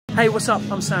Hey, what's up?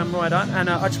 I'm Sam Ryder, and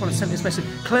I just want to send this message.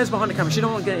 Claire's behind the camera. She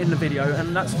don't want to get in the video,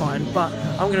 and that's fine, but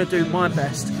I'm going to do my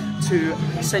best to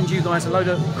send you guys a load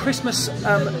of Christmas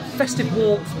festive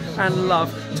warmth and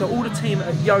love to all the team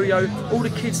at Yo-Yo, all the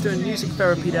kids doing music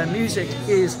therapy there. Music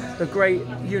is the great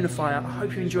unifier. I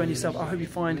hope you're enjoying yourself. I hope you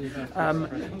find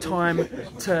time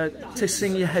to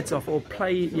sing your heads off or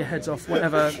play your heads off,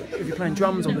 whatever, if you're playing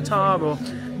drums or guitar or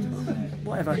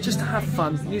whatever, just to have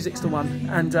fun. Music's the one.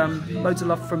 And loads of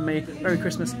love from me. Merry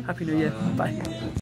Christmas, Happy New Year, bye.